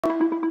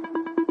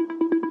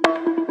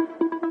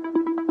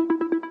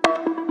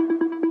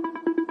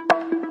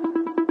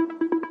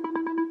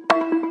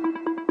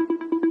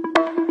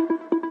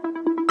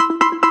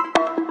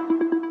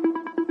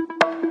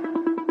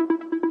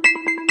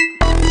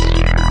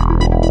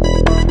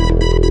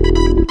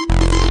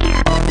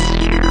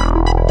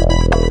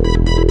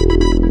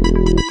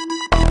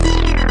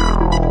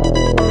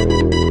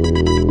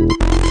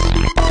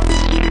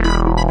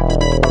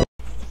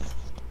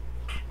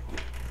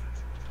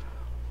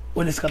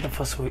just got the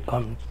first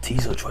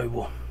teaser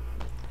trailer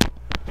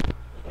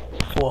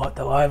for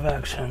the live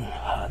action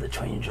The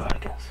Train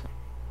Dragons.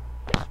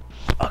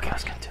 Okay,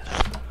 let's get into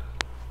this.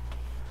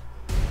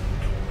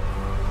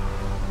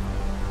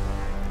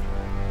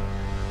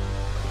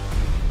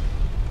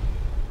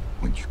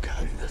 When you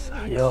carry this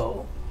axe,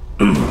 Yo.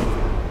 you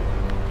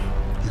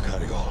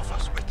carry all of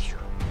us with you.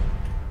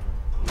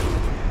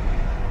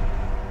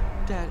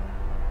 Dad,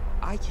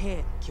 I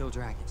can't kill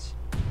dragons.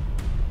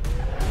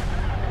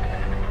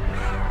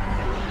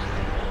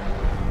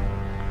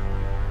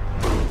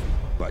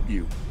 But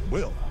you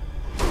will.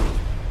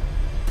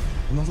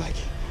 I'm a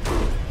Viking.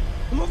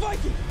 I'm a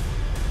Viking!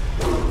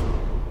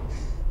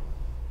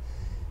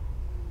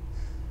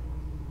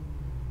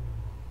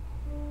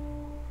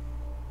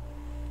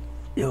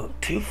 Yo,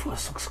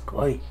 T-Force looks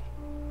great.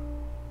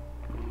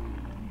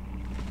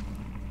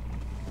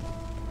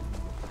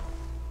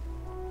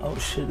 Oh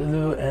shit, the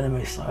new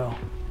anime style.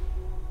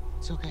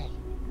 It's okay.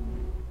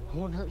 I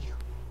won't hurt you.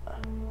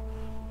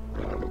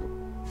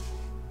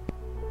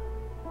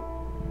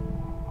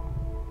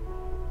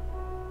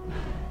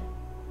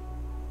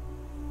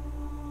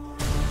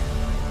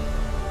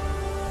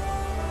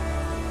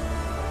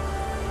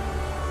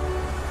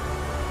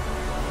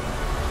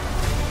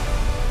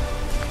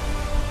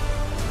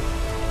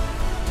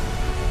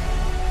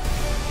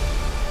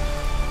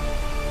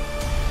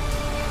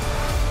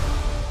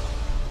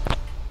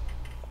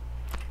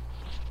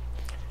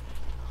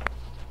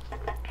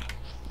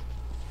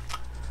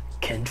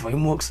 Can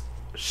DreamWorks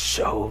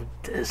show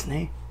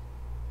Disney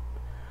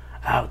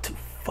how to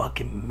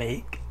fucking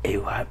make a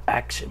live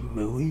action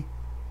movie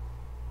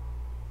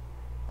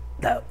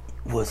that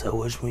was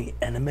originally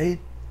animated?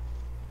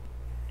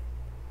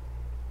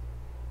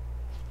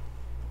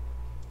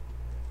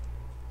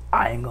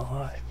 I ain't gonna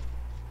lie.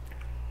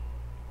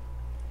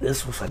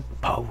 This was like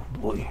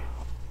probably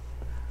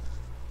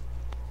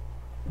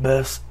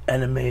best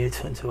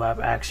animated into live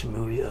action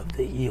movie of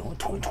the year in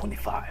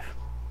 2025.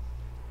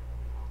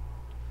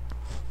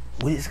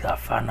 We just got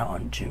found out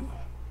in June.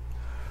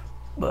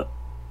 But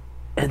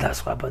hit that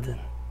subscribe button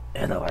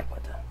and the like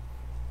button.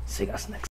 See you guys next time.